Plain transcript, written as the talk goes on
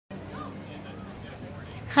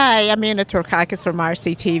Hi, I'm Anna Torkakis from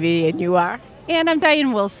RCTV, and you are? And I'm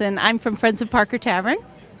Diane Wilson. I'm from Friends of Parker Tavern.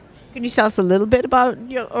 Can you tell us a little bit about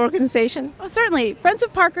your organization? Oh, certainly. Friends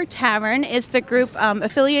of Parker Tavern is the group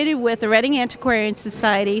affiliated with the Reading Antiquarian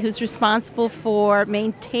Society, who's responsible for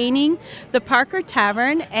maintaining the Parker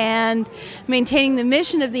Tavern and maintaining the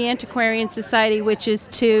mission of the Antiquarian Society, which is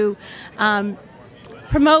to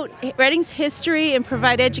promote Reading's history and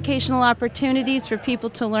provide educational opportunities for people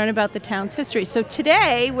to learn about the town's history. So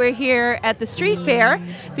today we're here at the street fair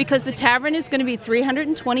because the tavern is going to be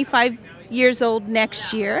 325 years old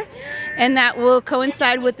next year, and that will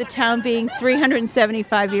coincide with the town being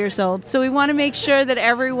 375 years old. So we want to make sure that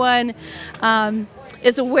everyone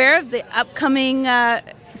is aware of the upcoming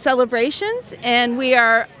celebrations, and we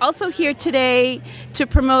are also here today to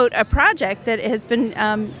promote a project that has been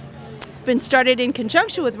started in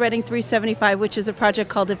conjunction with Reading 375, which is a project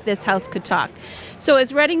called If This House Could Talk. So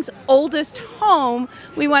as Reading's oldest home,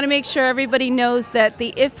 we want to make sure everybody knows that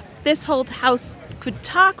the If This Old House Could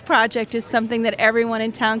Talk project is something that everyone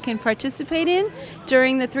in town can participate in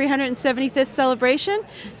during the 375th celebration.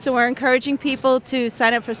 So we're encouraging people to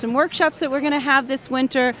sign up for some workshops that we're going to have this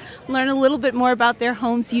winter, learn a little bit more about their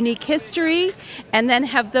home's unique history, and then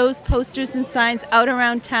have those posters and signs out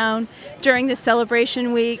around town during the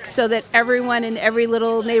celebration week so that everyone in every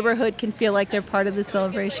little neighborhood can feel like they're part of the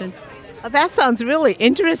celebration. Oh, that sounds really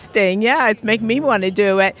interesting. Yeah, it's making me want to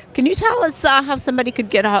do it. Can you tell us how somebody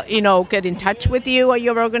could get in touch with you or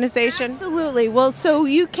your organization? Absolutely. Well, so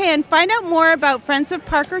you can find out more about Friends of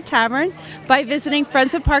Parker Tavern by visiting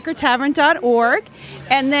friendsofparkertavern.org.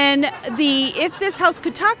 And then the If This House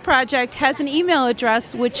Could Talk project has an email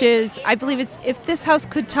address, which is, I believe it's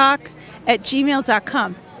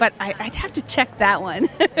ifthishousecoulddtalk@gmail.com. But I'd have to check that one.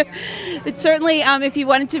 But certainly, if you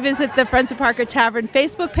wanted to visit the Friends of Parker Tavern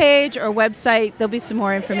Facebook page or website, there'll be some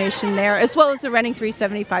more information there, as well as the Reading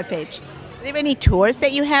 375 page. Are there any tours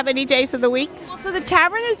that you have any days of the week? Well, so the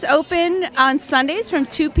tavern is open on Sundays from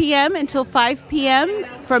 2 p.m. until 5 p.m.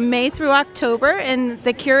 from May through October, and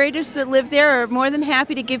the curators that live there are more than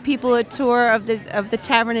happy to give people a tour of the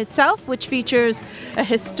tavern itself, which features a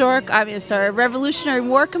a Revolutionary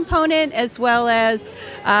War component, as well as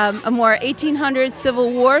a more 1800s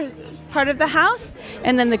Civil War part of the house,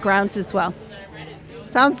 and then the grounds as well.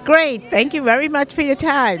 Sounds great. Thank you very much for your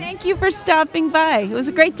time. Thank you for stopping by. It was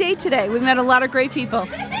a great day today. We met a lot of great people.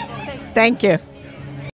 Thank you.